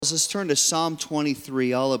Let's turn to Psalm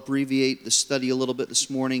 23. I'll abbreviate the study a little bit this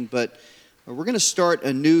morning, but we're going to start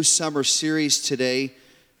a new summer series today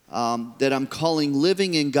that I'm calling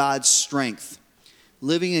Living in God's Strength.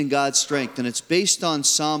 Living in God's Strength, and it's based on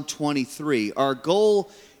Psalm 23. Our goal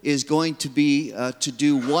is going to be to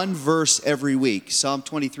do one verse every week. Psalm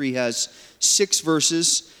 23 has 6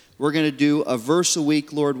 verses. We're going to do a verse a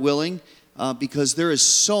week, Lord willing, because there is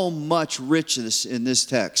so much richness in this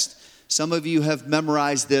text. Some of you have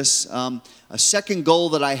memorized this. A second goal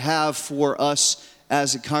that I have for us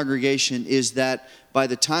as a congregation is that by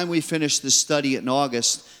the time we finish this study in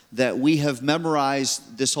August, that we have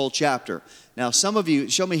memorized this whole chapter. Now, some of you,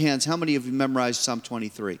 show me hands, how many of you memorized Psalm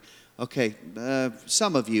 23? Okay,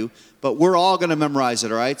 some of you, but we're all going to memorize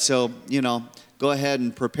it, all right? So, go ahead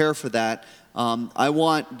and prepare for that. I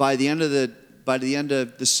want, by the end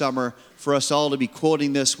of the summer, for us all to be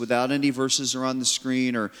quoting this without any verses are on the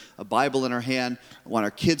screen or a Bible in our hand. I want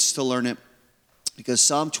our kids to learn it because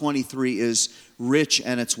Psalm 23 is rich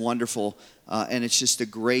and it's wonderful. And it's just a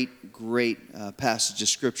great passage of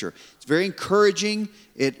Scripture. It's very encouraging.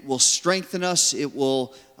 It will strengthen us. It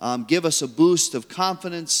will give us a boost of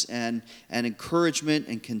confidence and encouragement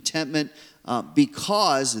and contentment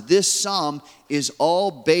because this psalm is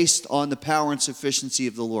all based on the power and sufficiency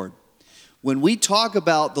of the Lord. When we talk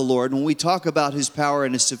about the Lord, when we talk about His power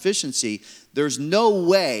and His sufficiency, there's no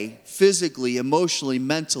way physically, emotionally,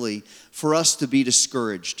 mentally for us to be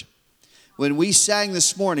discouraged. When we sang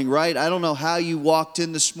this morning, right? I don't know how you walked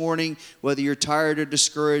in this morning, whether you're tired or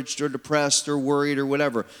discouraged or depressed or worried or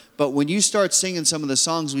whatever. But when you start singing some of the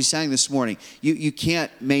songs we sang this morning, you can't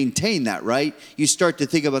maintain that, right? You start to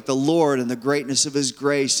think about the Lord and the greatness of His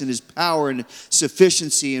grace and His power and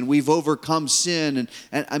sufficiency, and we've overcome sin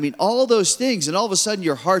and I mean all those things, and all of a sudden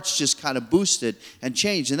your heart's just kind of boosted and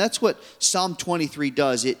changed. And that's what Psalm 23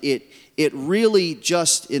 does. It really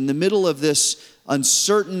just, in the middle of this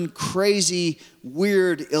uncertain, crazy,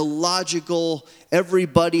 weird, illogical,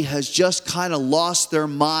 everybody has just kind of lost their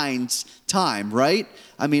minds time, right?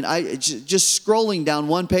 I mean, just scrolling down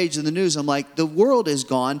one page of the news, I'm like, the world has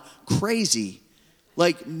gone crazy,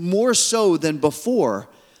 like more so than before.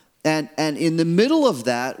 And in the middle of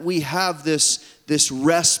that, we have this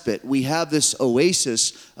respite. We have this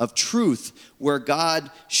oasis of truth where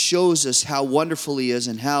God shows us how wonderful He is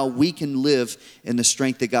and how we can live in the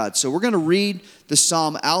strength of God. So we're going to read the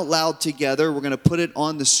psalm out loud together. We're going to put it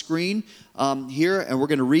on the screen here, and we're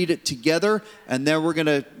going to read it together, and then we're going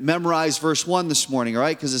to memorize verse 1 this morning, all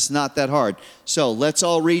right? Because it's not that hard. So let's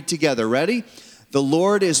all read together. Ready? The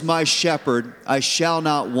Lord is my shepherd, I shall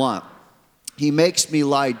not want. He makes me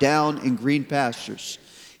lie down in green pastures.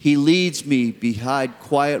 He leads me beside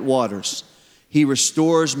quiet waters. He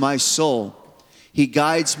restores my soul. He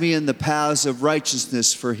guides me in the paths of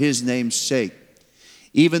righteousness for His name's sake.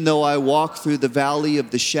 Even though I walk through the valley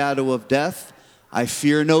of the shadow of death, I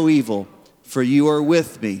fear no evil, for You are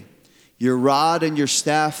with me. Your rod and Your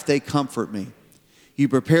staff, they comfort me. You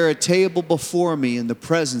prepare a table before me in the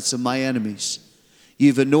presence of my enemies.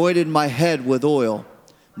 You've anointed my head with oil.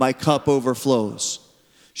 My cup overflows.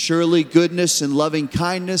 Surely goodness and loving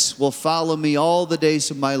kindness will follow me all the days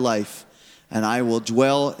of my life, and I will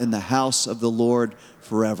dwell in the house of the Lord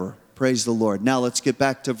forever. Praise the Lord. Now let's get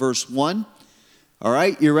back to verse 1. All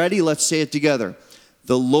right, you ready? Let's say it together.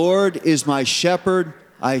 The Lord is my shepherd,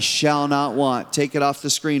 I shall not want. Take it off the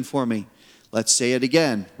screen for me. Let's say it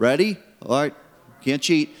again. Ready? All right, can't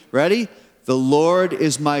cheat. Ready? The Lord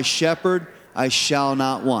is my shepherd, I shall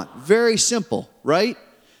not want. Very simple, right?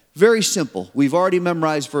 Very simple. We've already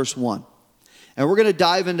memorized verse 1. And we're going to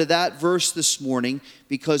dive into that verse this morning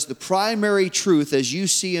because the primary truth, as you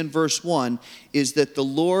see in verse 1, is that the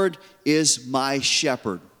Lord is my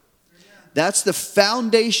shepherd. That's the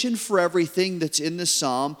foundation for everything that's in the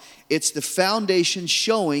psalm. It's the foundation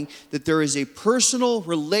showing that there is a personal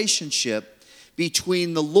relationship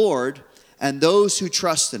between the Lord and those who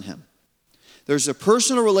trust in Him. There's a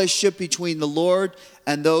personal relationship between the Lord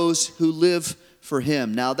and those who live for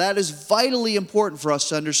Him. Now that is vitally important for us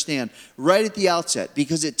to understand right at the outset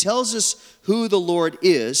because it tells us who the Lord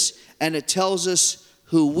is and it tells us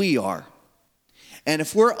who we are. And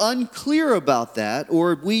if we're unclear about that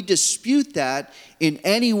or we dispute that in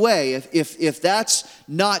any way, if that's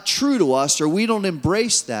not true to us or we don't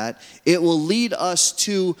embrace that, it will lead us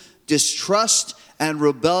to distrust and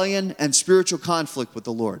rebellion and spiritual conflict with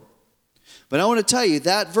the Lord. But I want to tell you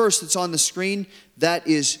that verse that's on the screen, that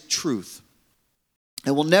is truth.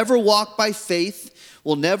 And we'll never walk by faith,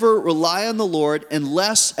 we'll never rely on the Lord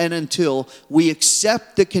unless and until we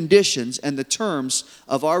accept the conditions and the terms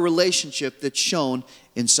of our relationship that's shown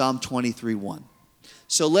in Psalm 23:1.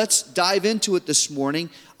 So let's dive into it this morning.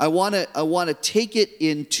 I want to take it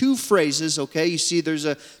in two phrases, okay? You see there's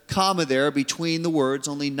a comma there between the words,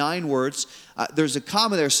 only 9 words. There's a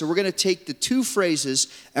comma there, so we're going to take the 2 phrases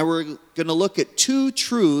and we're going to look at 2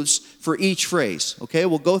 truths for each phrase, okay?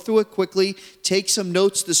 We'll go through it quickly, take some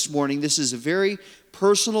notes this morning. This is a very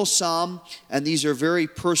personal psalm, and these are very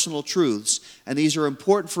personal truths. And these are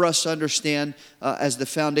important for us to understand as the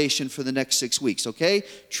foundation for the next 6 weeks, okay?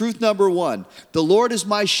 Truth number 1, the Lord is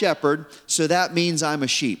my shepherd, so that means I'm a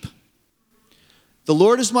sheep. The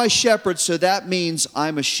Lord is my shepherd, so that means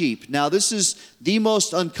I'm a sheep. Now, this is the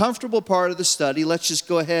most uncomfortable part of the study. Let's just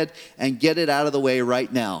go ahead and get it out of the way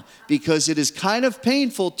right now, because it is kind of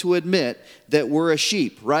painful to admit that we're a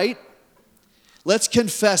sheep, right? Let's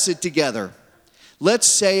confess it together. Let's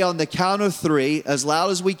say on the count of 3, as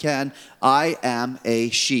loud as we can, I am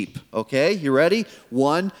a sheep. Okay, you ready?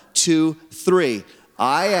 1, 2, 3.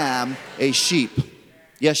 I am a sheep.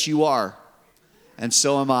 Yes, you are. And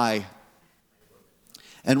so am I.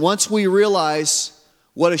 And once we realize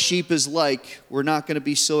what a sheep is like, we're not going to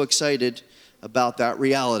be so excited about that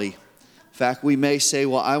reality. In fact, we may say,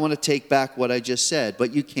 well, I want to take back what I just said.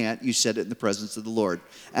 But you can't. You said it in the presence of the Lord.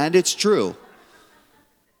 And it's true.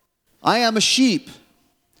 I am a sheep.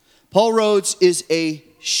 Paul Rhodes is a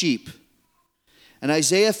sheep. And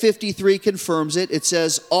Isaiah 53 confirms it. It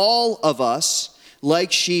says, all of us,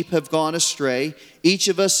 like sheep, have gone astray. Each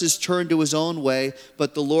of us has turned to his own way,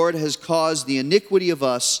 but the Lord has caused the iniquity of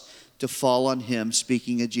us to fall on him.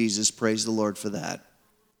 Speaking of Jesus, praise the Lord for that.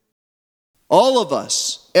 All of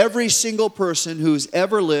us, every single person who's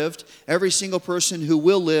ever lived, every single person who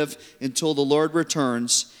will live until the Lord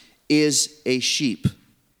returns, is a sheep.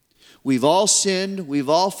 We've all sinned. We've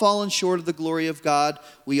all fallen short of the glory of God.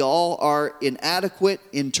 We all are inadequate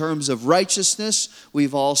in terms of righteousness.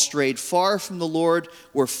 We've all strayed far from the Lord.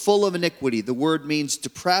 We're full of iniquity. The word means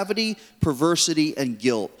depravity, perversity, and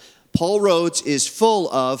guilt. Paul Rhodes is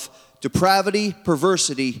full of depravity,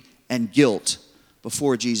 perversity, and guilt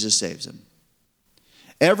before Jesus saves him.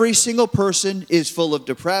 Every single person is full of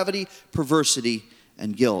depravity, perversity,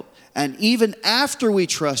 and guilt. And even after we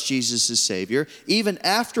trust Jesus as Savior, even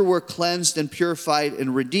after we're cleansed and purified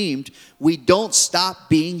and redeemed, we don't stop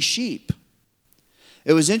being sheep.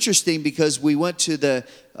 It was interesting because we went to the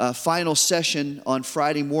final session on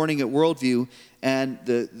Friday morning at Worldview, and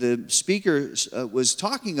the speaker was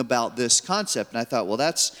talking about this concept. And I thought, well,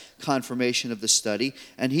 that's confirmation of the study.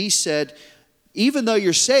 And he said, even though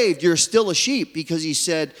you're saved, you're still a sheep, because he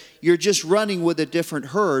said, you're just running with a different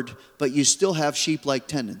herd, but you still have sheep-like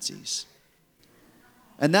tendencies.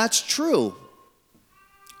 And that's true.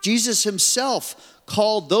 Jesus himself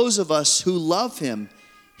called those of us who love him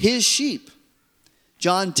his sheep.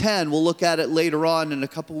 John 10, we'll look at it later on in a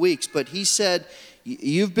couple weeks, but he said,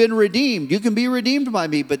 you've been redeemed. You can be redeemed by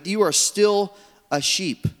me, but you are still a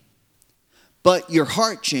sheep. But your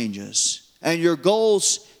heart changes, and your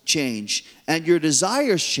goals change, and your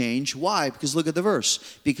desires change. Why? Because look at the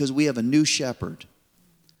verse. Because we have a new shepherd.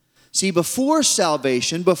 See, before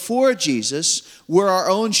salvation, before Jesus, we're our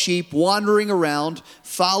own sheep wandering around,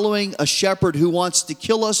 following a shepherd who wants to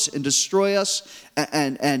kill us and destroy us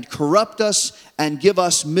and corrupt us and give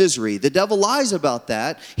us misery. The devil lies about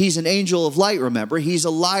that. He's an angel of light, remember. He's a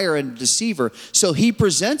liar and a deceiver. So he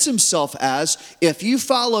presents himself as, if you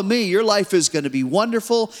follow me, your life is going to be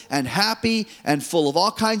wonderful and happy and full of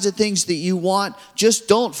all kinds of things that you want. Just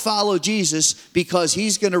don't follow Jesus, because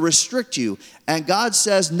he's going to restrict you. And God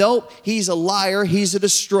says, nope, he's a liar. He's a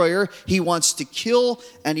destroyer. He wants to kill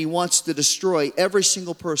and he wants to destroy every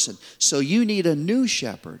single person. So you need a new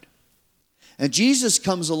shepherd. And Jesus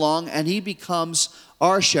comes along and he becomes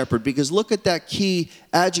our shepherd, because look at that key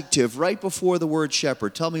adjective right before the word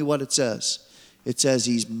shepherd. Tell me what it says. It says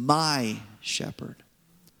he's my shepherd.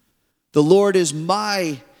 The Lord is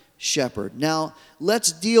my shepherd. Now,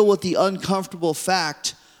 let's deal with the uncomfortable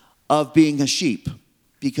fact of being a sheep,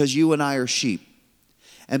 because you and I are sheep.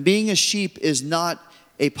 And being a sheep is not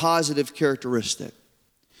a positive characteristic.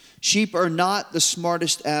 Sheep are not the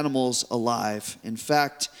smartest animals alive. In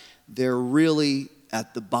fact, they're really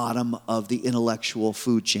at the bottom of the intellectual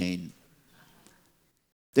food chain.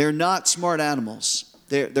 They're not smart animals.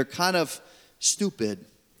 They're kind of stupid.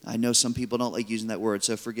 I know some people don't like using that word,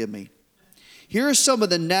 so forgive me. Here are some of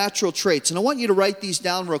the natural traits, and I want you to write these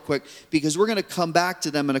down real quick, because we're going to come back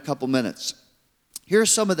to them in a couple minutes. Here are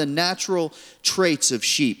some of the natural traits of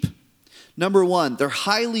sheep. Number 1, they're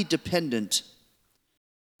highly dependent.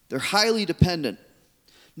 They're highly dependent.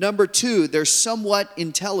 Number 2, they're somewhat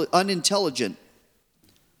unintelligent.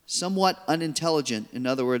 Somewhat unintelligent. In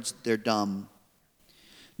other words, they're dumb.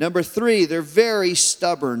 Number 3, they're very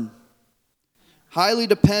stubborn. highly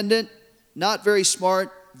dependent, not very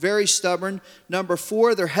smart, very stubborn. Number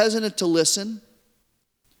 4, they're hesitant to listen.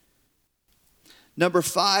 Number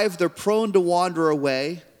 5, they're prone to wander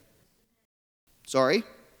away.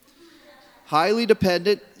 Highly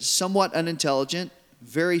dependent, somewhat unintelligent,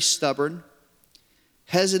 very stubborn,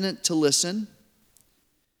 hesitant to listen,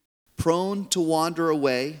 prone to wander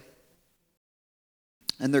away,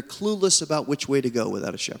 and they're clueless about which way to go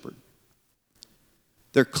without a shepherd.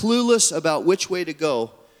 They're clueless about which way to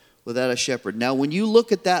go without a shepherd. Now, when you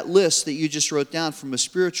look at that list that you just wrote down from a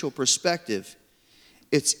spiritual perspective,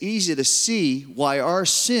 it's easy to see why our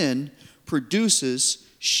sin produces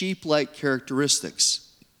sheep-like characteristics.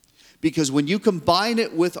 Because when you combine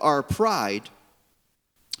it with our pride,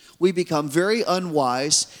 we become very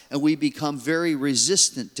unwise and we become very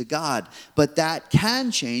resistant to God. But that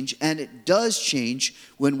can change, and it does change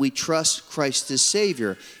when we trust Christ as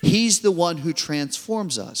Savior. He's the one who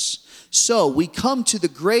transforms us. So we come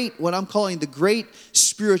to what I'm calling the great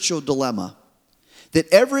spiritual dilemma that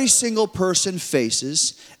every single person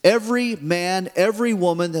faces. Every man, every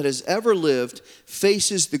woman that has ever lived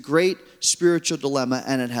faces the great spiritual dilemma,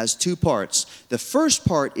 and it has 2 parts. The first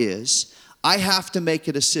part is, I have to make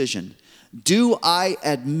a decision. Do I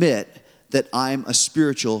admit that I'm a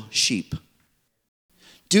spiritual sheep?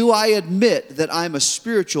 Do I admit that I'm a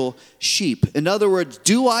spiritual sheep? In other words,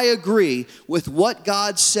 do I agree with what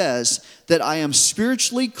God says, that I am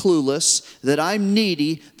spiritually clueless, that I'm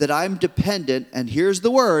needy, that I'm dependent, and here's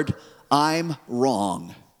the word, I'm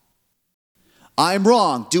wrong. I'm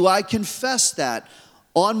wrong. Do I confess that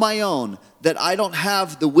on my own, that I don't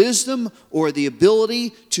have the wisdom or the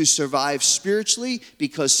ability to survive spiritually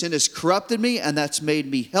because sin has corrupted me, and that's made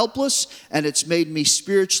me helpless, and it's made me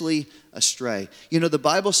spiritually astray? You know, the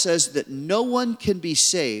Bible says that no one can be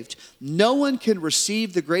saved, no one can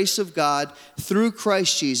receive the grace of God through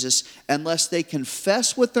Christ Jesus unless they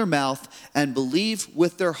confess with their mouth and believe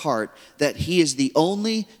with their heart that He is the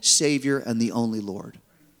only Savior and the only Lord.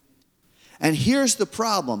 And here's the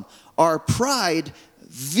problem. Our pride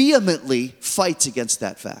vehemently fights against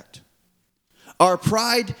that fact. Our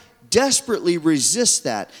pride desperately resists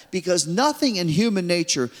that, because nothing in human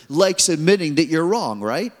nature likes admitting that you're wrong,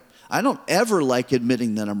 right? I don't ever like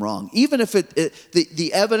admitting that I'm wrong. Even if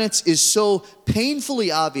the evidence is so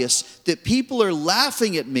painfully obvious that people are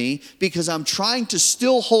laughing at me because I'm trying to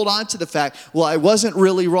still hold on to the fact, well, I wasn't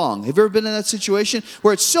really wrong. Have you ever been in that situation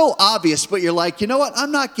where it's so obvious, but you're like, you know what?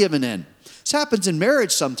 I'm not giving in. This happens in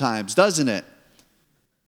marriage sometimes, doesn't it?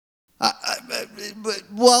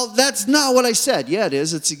 Well, that's not what I said. Yeah, it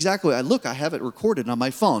is. It's exactly. Look, I have it recorded on my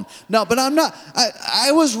phone. No, but I'm not.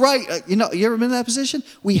 I was right. You ever been in that position?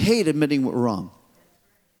 We hate admitting we're wrong.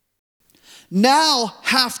 Now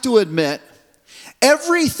have to admit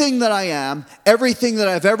everything that I am, everything that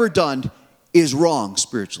I've ever done is wrong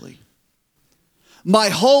spiritually. My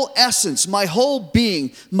whole essence, my whole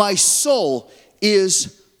being, my soul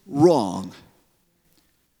is wrong.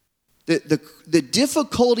 The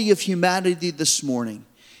difficulty of humanity this morning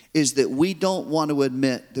is that we don't want to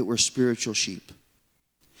admit that we're spiritual sheep.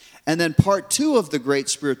 And then part 2 of the great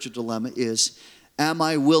spiritual dilemma is, am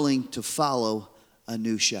I willing to follow a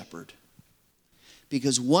new shepherd?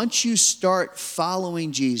 Because once you start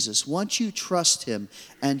following Jesus, once you trust Him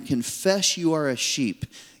and confess you are a sheep,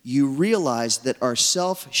 you realize that our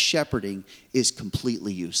self-shepherding is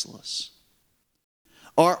completely useless.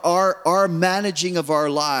 Our managing of our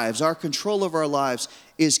lives, our control of our lives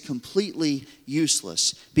is completely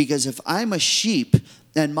useless. Because if I'm a sheep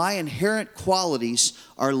and my inherent qualities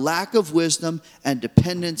are lack of wisdom and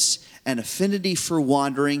dependence and affinity for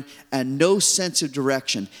wandering and no sense of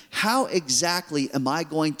direction, how exactly am I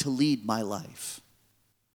going to lead my life?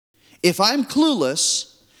 If I'm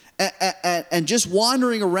clueless and just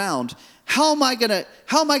wandering around, how am I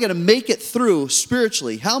gonna make it through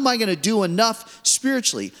spiritually? How am I gonna do enough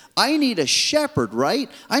spiritually? I need a shepherd, right?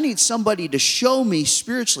 I need somebody to show me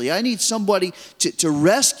spiritually. I need somebody to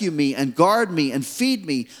rescue me and guard me and feed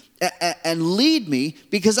me and lead me,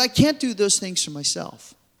 because I can't do those things for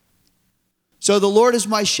myself. So the Lord is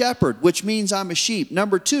my shepherd, which means I'm a sheep.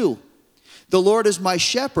 Number 2, the Lord is my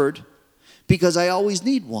shepherd because I always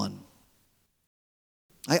need one.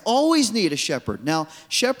 I always need a shepherd. Now,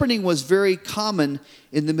 shepherding was very common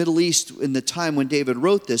in the Middle East in the time when David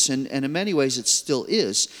wrote this, and in many ways it still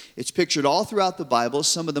is. It's pictured all throughout the Bible.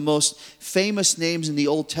 Some of the most famous names in the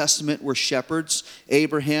Old Testament were shepherds: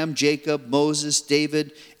 Abraham, Jacob, Moses,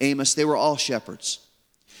 David, Amos. They were all shepherds.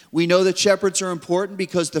 We know that shepherds are important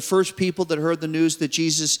because the first people that heard the news that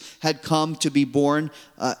Jesus had come to be born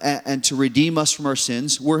and to redeem us from our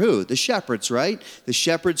sins were who? The shepherds, right? The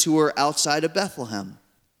shepherds who were outside of Bethlehem.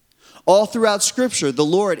 All throughout Scripture, the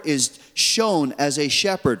Lord is shown as a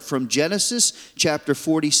shepherd. From Genesis chapter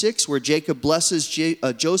 46, where Jacob blesses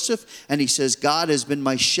Joseph, and he says, God has been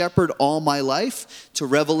my shepherd all my life, to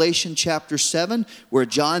Revelation chapter 7, where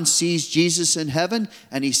John sees Jesus in heaven,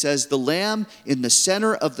 and he says, the Lamb in the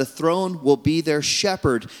center of the throne will be their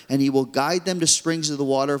shepherd, and he will guide them to springs of the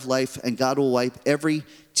water of life, and God will wipe every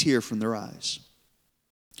tear from their eyes.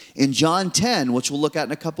 In John 10, which we'll look at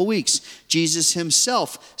in a couple weeks, Jesus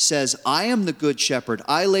himself says, I am the good shepherd.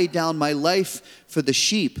 I lay down my life for the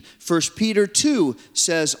sheep. 1 Peter 2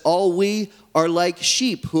 says, all we are like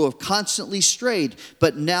sheep who have constantly strayed,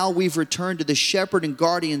 but now we've returned to the shepherd and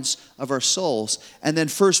guardians of our souls. And then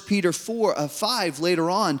 1 Peter 5 later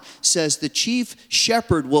on says, the chief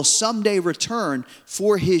shepherd will someday return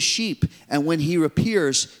for his sheep, and when he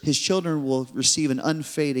appears, his children will receive an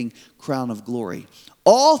unfading crown of glory.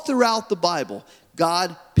 All throughout the Bible,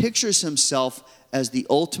 God pictures himself as the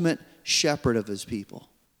ultimate shepherd of his people.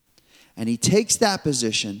 And he takes that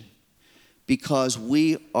position because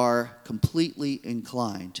we are completely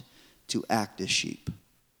inclined to act as sheep.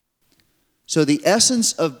 So the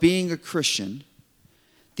essence of being a Christian,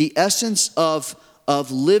 the essence of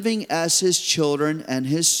living as his children and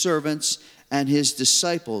his servants and his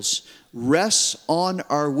disciples, rests on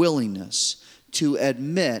our willingness to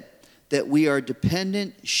admit that we are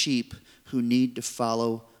dependent sheep who need to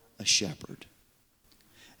follow a shepherd.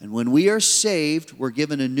 And when we are saved, we're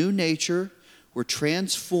given a new nature, we're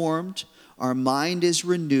transformed, our mind is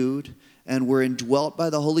renewed, and we're indwelt by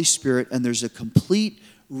the Holy Spirit, and there's a complete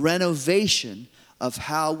renovation of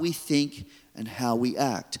how we think and how we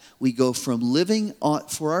act. We go from living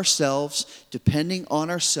for ourselves, depending on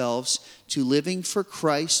ourselves, to living for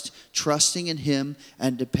Christ, trusting in him,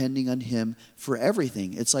 and depending on him for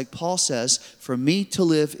everything. It's like Paul says, for me to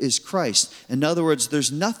live is Christ. In other words,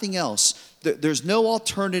 there's nothing else. There's no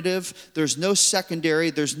alternative. There's no secondary.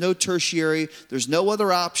 There's no tertiary. There's no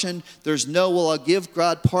other option. There's no, well, I'll give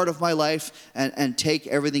God part of my life and take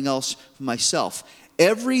everything else for myself.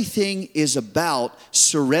 Everything is about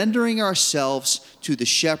surrendering ourselves to the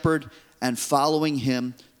shepherd and following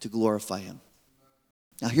him to glorify him.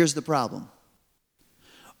 Now, here's the problem.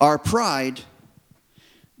 Our pride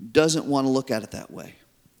doesn't want to look at it that way.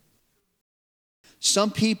 Some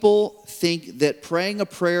people think that praying a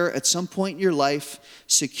prayer at some point in your life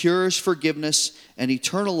secures forgiveness and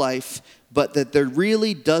eternal life, but that there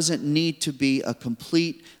really doesn't need to be a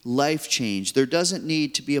complete life change. There doesn't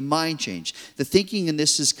need to be a mind change. The thinking in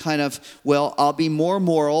this is kind of, well, I'll be more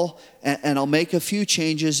moral and I'll make a few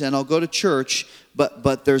changes and I'll go to church,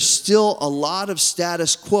 but there's still a lot of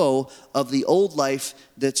status quo of the old life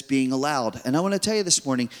that's being allowed. And I want to tell you this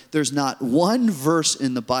morning, there's not one verse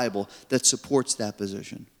in the Bible that supports that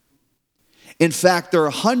position. In fact, there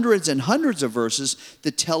are hundreds and hundreds of verses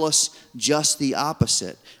that tell us just the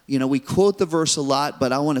opposite. You know, we quote the verse a lot,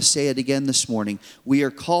 but I want to say it again this morning. We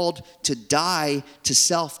are called to die to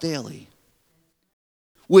self daily,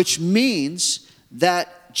 which means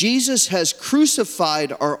that Jesus has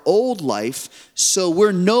crucified our old life, so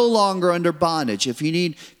we're no longer under bondage. If you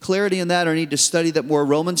need clarity on that or need to study that more,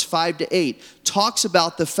 Romans 5-8 talks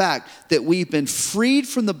about the fact that we've been freed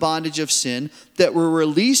from the bondage of sin, that we're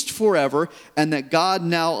released forever, and that God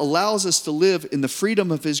now allows us to live in the freedom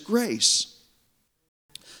of his grace.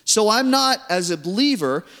 So I'm not, as a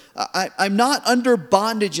believer, I'm not under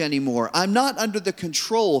bondage anymore. I'm not under the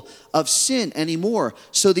control of sin anymore.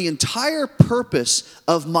 So the entire purpose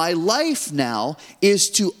of my life now is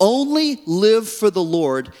to only live for the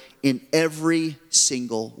Lord in every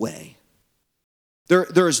single way.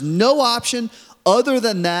 There is no option other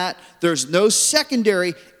than that. There's no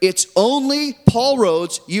secondary. It's only, Paul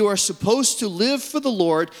wrote, you are supposed to live for the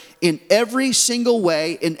Lord in every single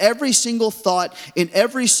way, in every single thought, in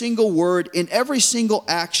every single word, in every single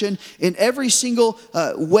action, in every single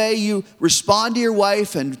way you respond to your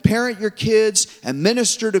wife and parent your kids and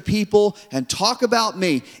minister to people and talk about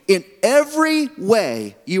me. In every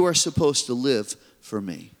way, you are supposed to live for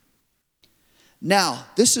me. Now,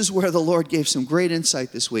 this is where the Lord gave some great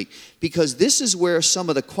insight this week, because this is where some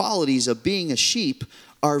of the qualities of being a sheep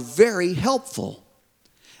are very helpful.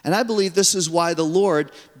 And I believe this is why the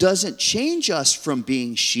Lord doesn't change us from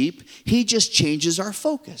being sheep. He just changes our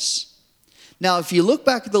focus. Now, if you look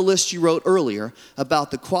back at the list you wrote earlier about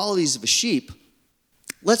the qualities of a sheep,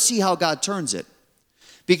 let's see how God turns it.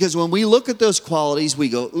 Because when we look at those qualities, we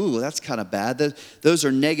go, ooh, that's kind of bad. Those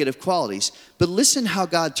are negative qualities. But listen how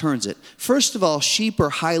God turns it. First of all, sheep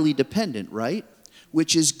are highly dependent, right?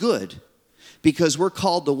 Which is good, because we're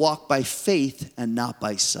called to walk by faith and not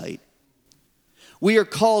by sight. We are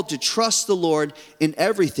called to trust the Lord in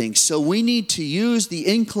everything. So we need to use the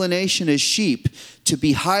inclination as sheep to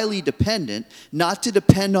be highly dependent, not to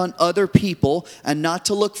depend on other people, and not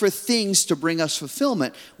to look for things to bring us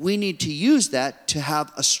fulfillment. We need to use that to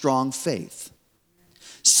have a strong faith.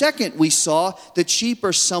 Second, we saw that sheep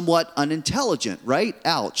are somewhat unintelligent, right?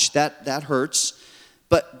 Ouch, that hurts.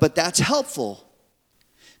 But that's helpful,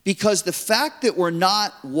 because the fact that we're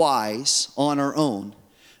not wise on our own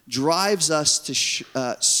drives us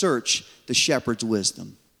to search the shepherd's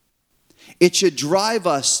wisdom. It should drive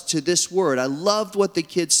us to this word. I loved what the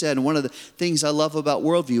kids said. And one of the things I love about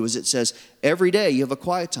Worldview is it says, every day you have a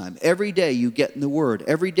quiet time. Every day you get in the word.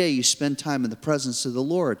 Every day you spend time in the presence of the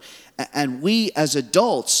Lord. And we as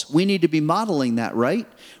adults, we need to be modeling that, right?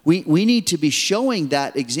 We need to be showing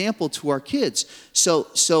that example to our kids. So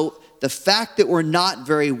the fact that we're not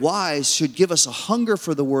very wise should give us a hunger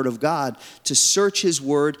for the Word of God, to search His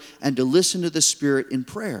Word and to listen to the Spirit in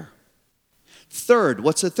prayer. Third,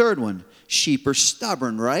 what's the third one? Sheep are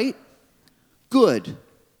stubborn, right? Good.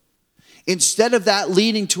 Instead of that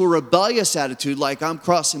leading to a rebellious attitude, like I'm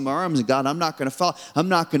crossing my arms and God, I'm not going to follow, I'm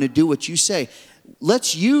not going to do what you say.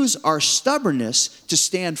 Let's use our stubbornness to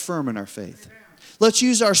stand firm in our faith. Let's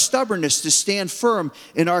use our stubbornness to stand firm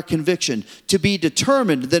in our conviction, to be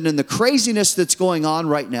determined that in the craziness that's going on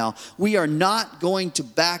right now, we are not going to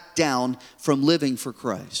back down from living for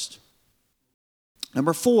Christ.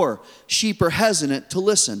 Number 4, sheep are hesitant to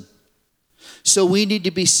listen. So we need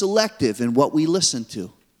to be selective in what we listen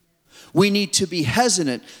to. We need to be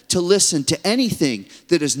hesitant to listen to anything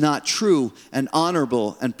that is not true and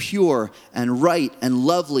honorable and pure and right and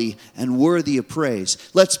lovely and worthy of praise.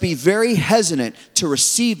 Let's be very hesitant to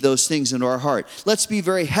receive those things into our heart. Let's be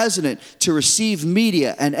very hesitant to receive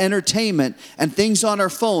media and entertainment and things on our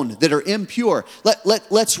phone that are impure.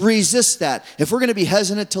 Let's resist that. If we're going to be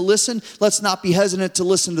hesitant to listen, let's not be hesitant to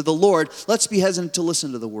listen to the Lord. Let's be hesitant to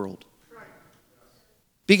listen to the world.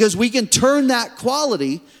 Because we can turn that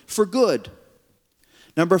quality for good.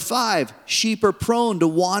 Number 5, sheep are prone to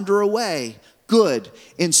wander away. Good.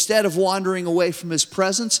 Instead of wandering away from His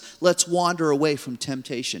presence, let's wander away from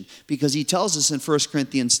temptation. Because He tells us in 1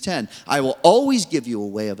 Corinthians 10, I will always give you a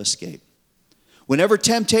way of escape. Whenever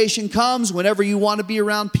temptation comes, whenever you want to be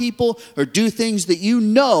around people or do things that you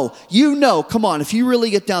know, come on, if you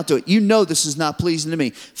really get down to it, you know this is not pleasing to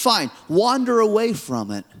me. Fine, wander away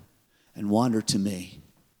from it and wander to me.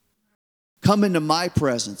 Come into my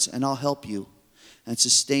presence and I'll help you and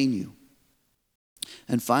sustain you.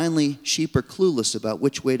 And finally, sheep are clueless about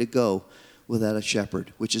which way to go without a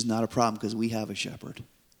shepherd, which is not a problem because we have a shepherd.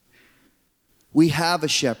 We have a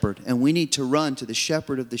shepherd, and we need to run to the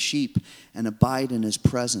shepherd of the sheep and abide in His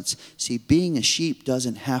presence. See, being a sheep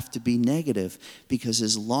doesn't have to be negative, because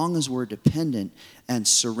as long as we're dependent and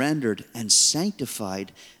surrendered and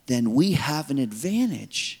sanctified, then we have an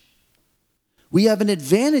advantage. We have an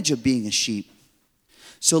advantage of being a sheep.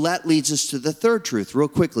 So that leads us to the third truth. Real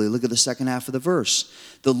quickly, look at the second half of the verse.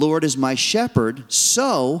 The Lord is my shepherd,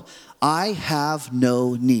 so I have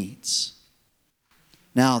no needs.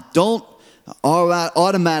 Now, don't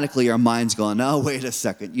automatically our mind's going, oh, wait a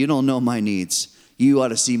second. You don't know my needs. You ought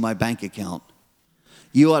to see my bank account.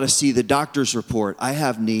 You ought to see the doctor's report. I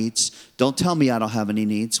have needs. Don't tell me I don't have any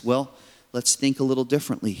needs. Well, let's think a little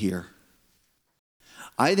differently here.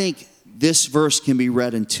 I think this verse can be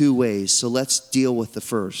read in 2 ways, so let's deal with the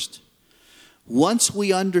first. Once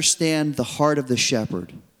we understand the heart of the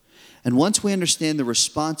shepherd, and once we understand the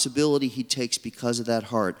responsibility He takes because of that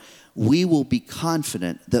heart, we will be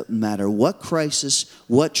confident that no matter what crisis,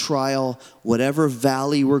 what trial, whatever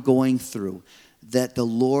valley we're going through, that the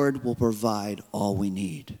Lord will provide all we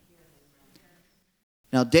need.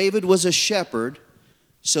 Now, David was a shepherd,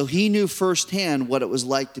 so he knew firsthand what it was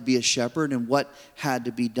like to be a shepherd and what had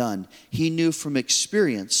to be done. He knew from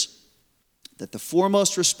experience that the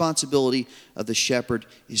foremost responsibility of the shepherd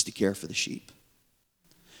is to care for the sheep.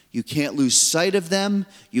 You can't lose sight of them.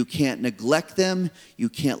 You can't neglect them. You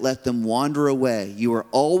can't let them wander away. You are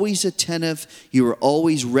always attentive. You are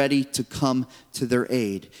always ready to come to their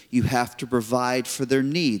aid. You have to provide for their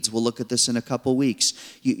needs. We'll look at this in a couple weeks.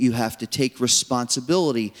 You have to take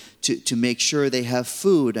responsibility to make sure they have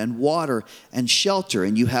food and water and shelter.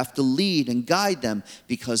 And you have to lead and guide them,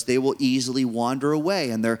 because they will easily wander away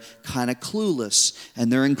and they're kind of clueless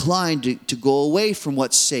and they're inclined to go away from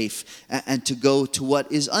what's safe and to go to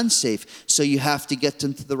what is unsafe. So you have to get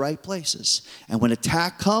them to the right places. And when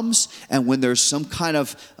attack comes and when there's some kind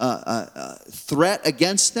of threat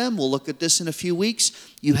against them, we'll look at this in a few weeks,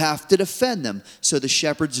 you have to defend them. So the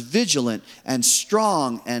shepherd's vigilant and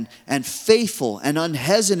strong and faithful and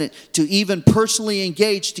unhesitant to even personally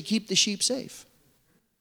engage to keep the sheep safe.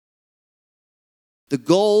 The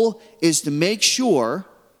goal is to make sure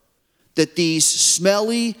that these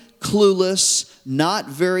smelly, clueless, not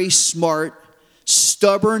very smart,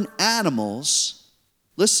 stubborn animals,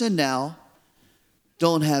 listen now,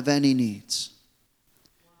 don't have any needs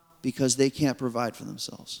because they can't provide for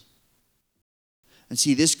themselves. And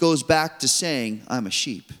see, this goes back to saying, I'm a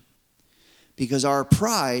sheep. Because our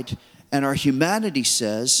pride and our humanity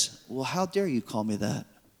says, well, how dare you call me that?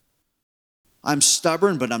 I'm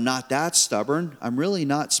stubborn, but I'm not that stubborn. I'm really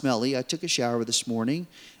not smelly. I took a shower this morning,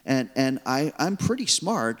 and I'm pretty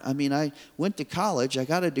smart. I mean, I went to college. I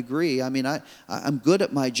got a degree. I mean, I'm good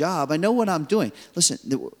at my job. I know what I'm doing. Listen,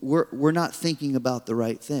 we're not thinking about the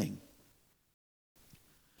right thing.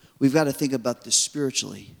 We've got to think about this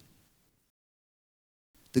spiritually.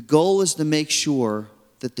 The goal is to make sure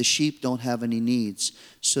that the sheep don't have any needs.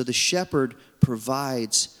 So the shepherd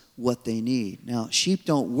provides what they need. Now, sheep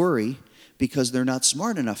don't worry because they're not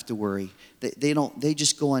smart enough to worry. They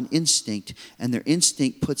just go on instinct, and their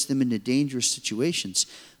instinct puts them into dangerous situations.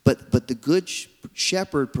 But the good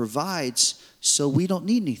shepherd provides so we don't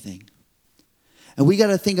need anything. And we got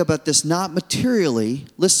to think about this not materially,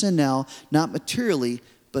 listen now, not materially,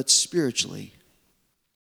 but spiritually.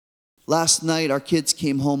 Last night, our kids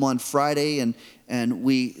came home on Friday, and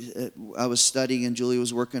I was studying, and Julie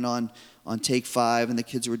was working on Take 5, and the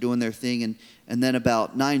kids were doing their thing, and then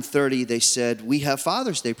about 9:30, they said, we have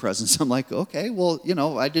Father's Day presents. I'm like, okay, well,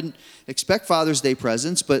 I didn't expect Father's Day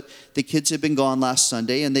presents, but the kids had been gone last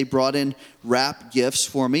Sunday, and they brought in wrapped gifts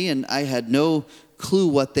for me, and I had no clue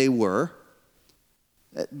what they were.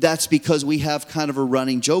 That's because we have kind of a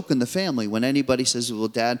running joke in the family. When anybody says, well,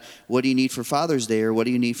 Dad, what do you need for Father's Day, or what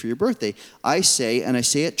do you need for your birthday? I say, and I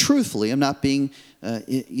say it truthfully, I'm not being,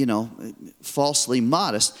 falsely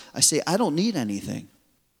modest. I say, I don't need anything.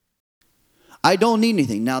 I don't need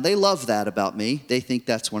anything. Now, they love that about me. They think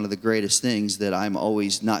that's one of the greatest things, that I'm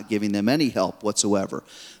always not giving them any help whatsoever.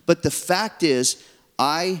 But the fact is,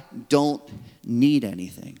 I don't need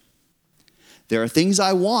anything. There are things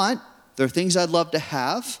I want. There are things I'd love to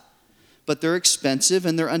have, but they're expensive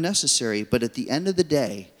and they're unnecessary. But at the end of the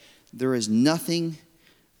day, there is nothing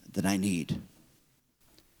that I need.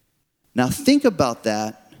 Now think about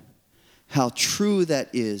that, how true that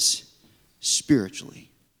is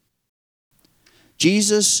spiritually.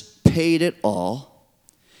 Jesus paid it all.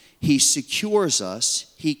 He secures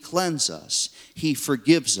us. He cleanses us. He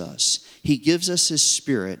forgives us. He gives us His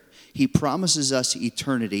Spirit. He promises us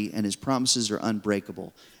eternity, and His promises are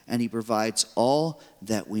unbreakable. And He provides all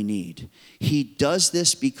that we need. He does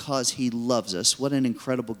this because He loves us. What an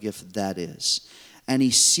incredible gift that is. And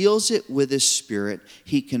He seals it with His Spirit.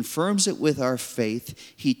 He confirms it with our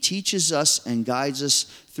faith. He teaches us and guides us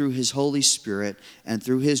through His Holy Spirit and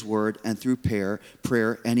through His Word and through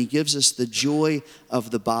prayer. And He gives us the joy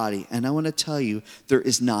of the body. And I want to tell you, there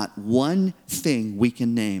is not one thing we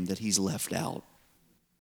can name that He's left out.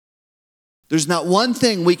 There's not one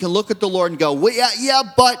thing we can look at the Lord and go, well, yeah,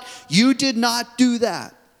 but you did not do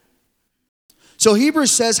that. So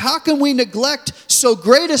Hebrews says, how can we neglect so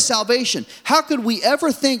great a salvation? How could we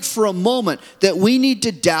ever think for a moment that we need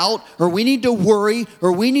to doubt, or we need to worry,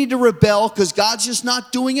 or we need to rebel because God's just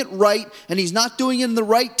not doing it right, and He's not doing it in the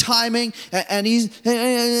right timing,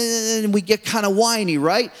 and we get kind of whiny,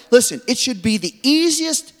 right? Listen, it should be the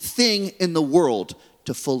easiest thing in the world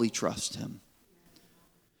to fully trust Him.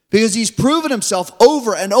 Because He's proven Himself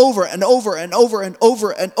over and over and over and over and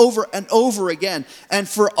over and over and over again. And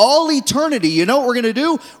for all eternity, you know what we're going to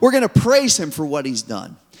do? We're going to praise Him for what He's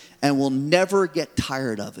done. And we'll never get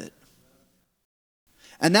tired of it.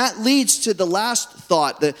 And that leads to the last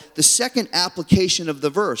thought, the second application of the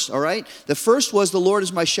verse, all right? The first was, the Lord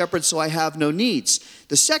is my shepherd, so I have no needs.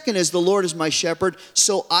 The second is, the Lord is my shepherd,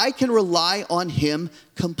 so I can rely on Him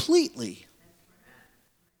completely.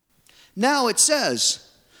 Now it says,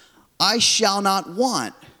 I shall not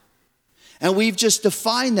want. And we've just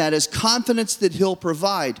defined that as confidence that He'll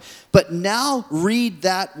provide. But now read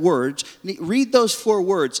that word, read those 4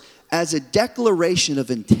 words as a declaration of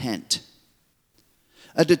intent.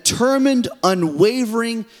 A determined,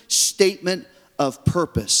 unwavering statement of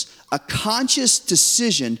purpose. A conscious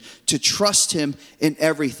decision to trust Him in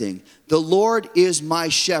everything. The Lord is my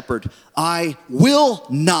shepherd. I will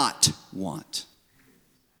not want.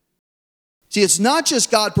 See, it's not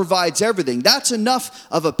just God provides everything. That's enough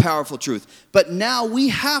of a powerful truth. But now we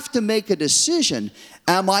have to make a decision.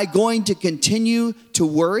 Am I going to continue to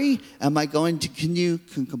worry? Am I going to continue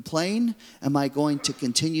to complain? Am I going to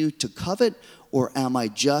continue to covet? Or am I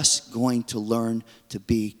just going to learn to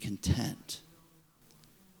be content?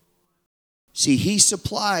 See, He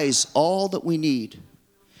supplies all that we need.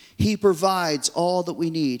 He provides all that we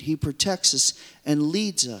need. He protects us and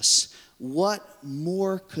leads us. What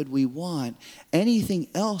more could we want? Anything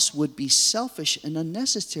else would be selfish and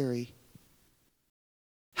unnecessary.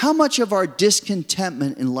 How much of our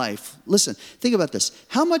discontentment in life, listen, think about this.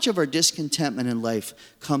 How much of our discontentment in life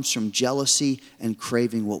comes from jealousy and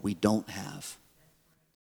craving what we don't have?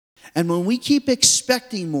 And when we keep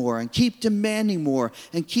expecting more and keep demanding more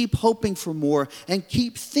and keep hoping for more and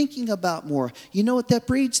keep thinking about more, you know what that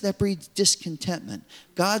breeds? That breeds discontentment.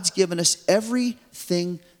 God's given us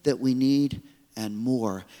everything that we need and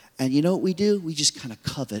more. And you know what we do? We just kind of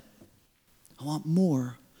covet. I want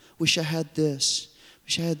more. Wish I had this.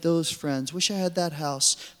 Wish I had those friends. Wish I had that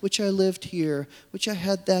house. Wish I lived here. Wish I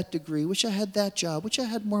had that degree. Wish I had that job. Wish I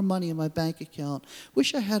had more money in my bank account.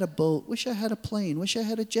 Wish I had a boat. Wish I had a plane. Wish I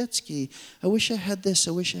had a jet ski. I wish I had this.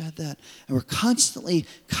 I wish I had that. And we're constantly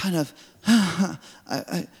kind of,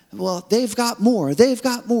 well, they've got more. They've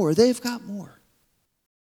got more. They've got more.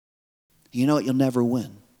 You know what? You'll never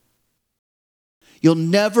win. You'll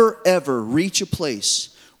never, ever reach a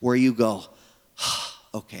place where you go,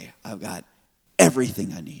 okay, I've got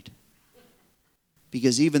everything I need.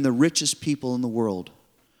 Because even the richest people in the world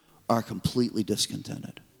are completely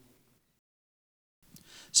discontented.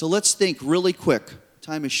 So let's think really quick,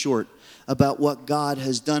 time is short, about what God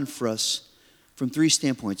has done for us from three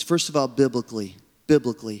standpoints. First of all, biblically.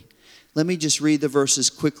 Let me just read the verses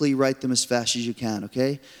quickly, write them as fast as you can,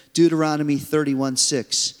 okay? Deuteronomy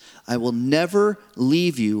 31:6. I will never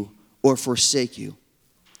leave you or forsake you.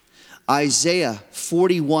 Isaiah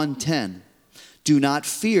 41:10. Do not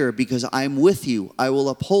fear, because I am with you. I will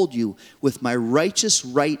uphold you with my righteous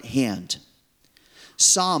right hand.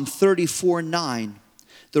 Psalm 34:9.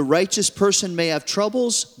 The righteous person may have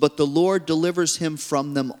troubles, but the Lord delivers him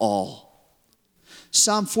from them all.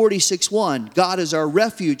 Psalm 46:1. God is our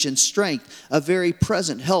refuge and strength, a very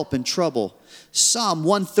present help in trouble. Psalm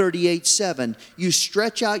 138:7. You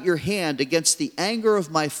stretch out your hand against the anger of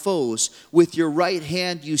my foes. With your right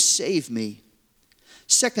hand you save me.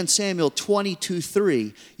 2 Samuel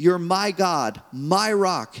 22:3. You're my God, my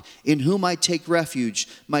rock, in whom I take refuge,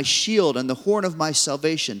 my shield and the horn of my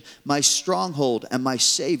salvation, my stronghold and my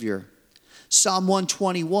Savior. Psalm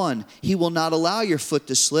 121. He will not allow your foot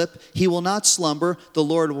to slip. He will not slumber. The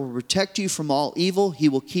Lord will protect you from all evil. He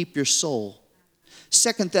will keep your soul.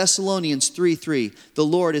 2 Thessalonians 3:3. The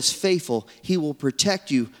Lord is faithful. He will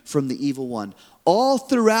protect you from the evil one. All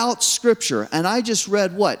throughout Scripture, and I just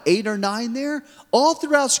read, 8 or 9 there? All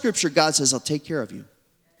throughout Scripture, God says, I'll take care of you.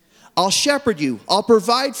 I'll shepherd you. I'll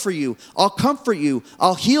provide for you. I'll comfort you.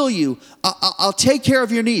 I'll heal you. I'll take care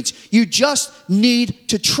of your needs. You just need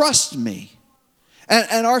to trust me.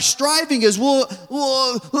 And our striving is,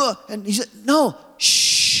 and he said, no,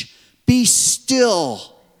 shh, be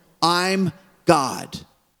still. I'm God.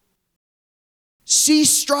 Cease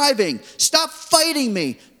striving. Stop fighting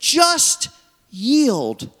me. Just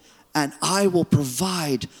yield, and I will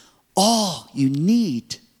provide all you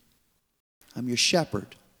need. I'm your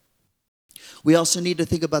shepherd. We also need to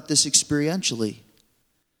think about this experientially.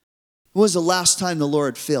 When was the last time the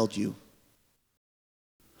Lord failed you?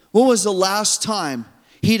 When was the last time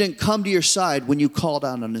he didn't come to your side when you called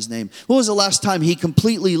out on his name? When was the last time he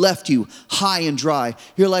completely left you high and dry?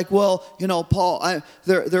 You're like, well, Paul,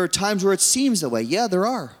 there are times where it seems that way. Yeah, there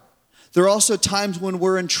are. There are also times when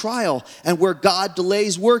we're in trial and where God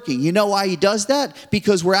delays working. You know why he does that?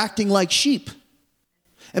 Because we're acting like sheep.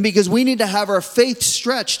 And because we need to have our faith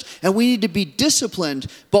stretched and we need to be disciplined.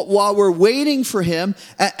 But while we're waiting for him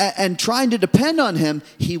and trying to depend on him,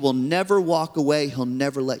 he will never walk away. He'll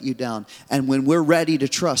never let you down. And when we're ready to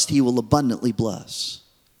trust, he will abundantly bless.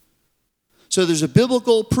 So there's a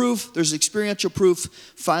biblical proof. There's experiential proof.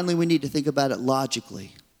 Finally, we need to think about it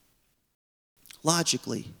logically.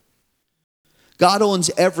 Logically. God owns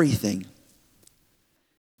everything.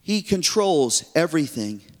 He controls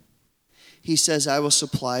everything. He says, I will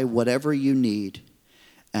supply whatever you need.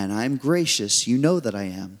 And I'm gracious. You know that I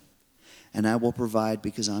am. And I will provide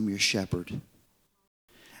because I'm your shepherd.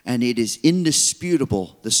 And it is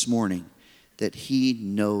indisputable this morning that he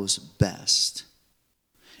knows best.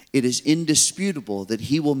 It is indisputable that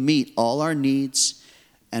he will meet all our needs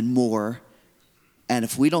and more. And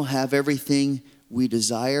if we don't have everything we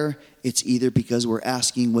desire, it's either because we're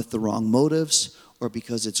asking with the wrong motives, or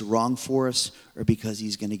because it's wrong for us, or because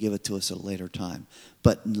he's going to give it to us at a later time.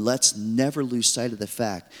 But let's never lose sight of the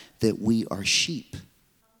fact that we are sheep.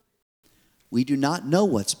 We do not know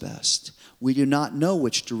what's best. We do not know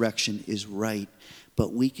which direction is right,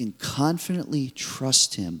 but we can confidently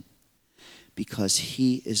trust him because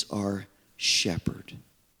he is our shepherd.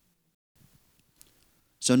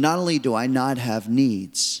 So not only do I not have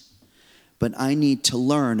needs, but I need to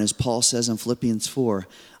learn, as Paul says in Philippians 4,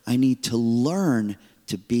 I need to learn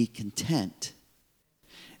to be content.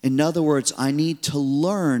 In other words, I need to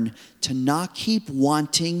learn to not keep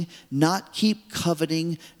wanting, not keep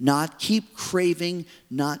coveting, not keep craving,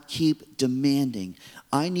 not keep demanding.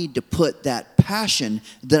 I need to put that passion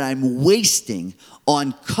that I'm wasting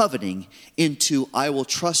on coveting into I will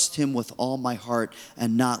trust him with all my heart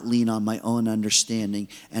and not lean on my own understanding,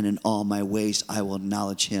 and in all my ways I will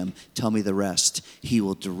acknowledge him. Tell me the rest. He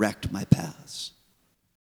will direct my paths.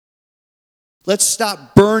 Let's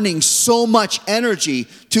stop burning so much energy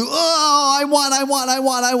to, I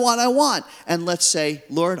want. And let's say,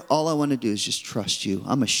 Lord, all I want to do is just trust you.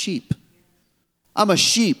 I'm a sheep.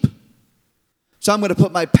 So I'm going to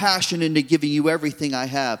put my passion into giving you everything I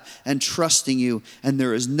have and trusting you. And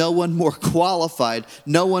there is no one more qualified,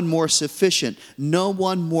 no one more sufficient, no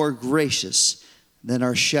one more gracious than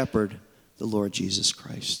our shepherd, the Lord Jesus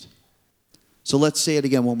Christ. So let's say it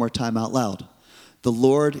again one more time out loud. The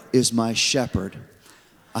Lord is my shepherd,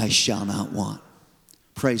 I shall not want.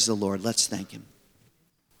 Praise the Lord. Let's thank him.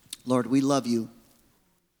 Lord, we love you.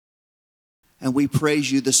 And we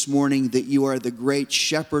praise you this morning that you are the great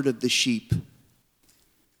shepherd of the sheep.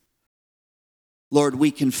 Lord,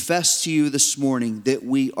 we confess to you this morning that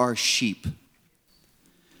we are sheep.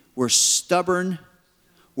 We're stubborn.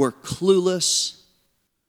 We're clueless.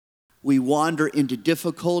 We wander into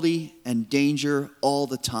difficulty and danger all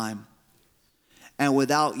the time. And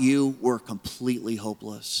without you, we're completely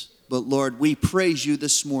hopeless. But Lord, we praise you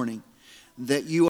this morning that you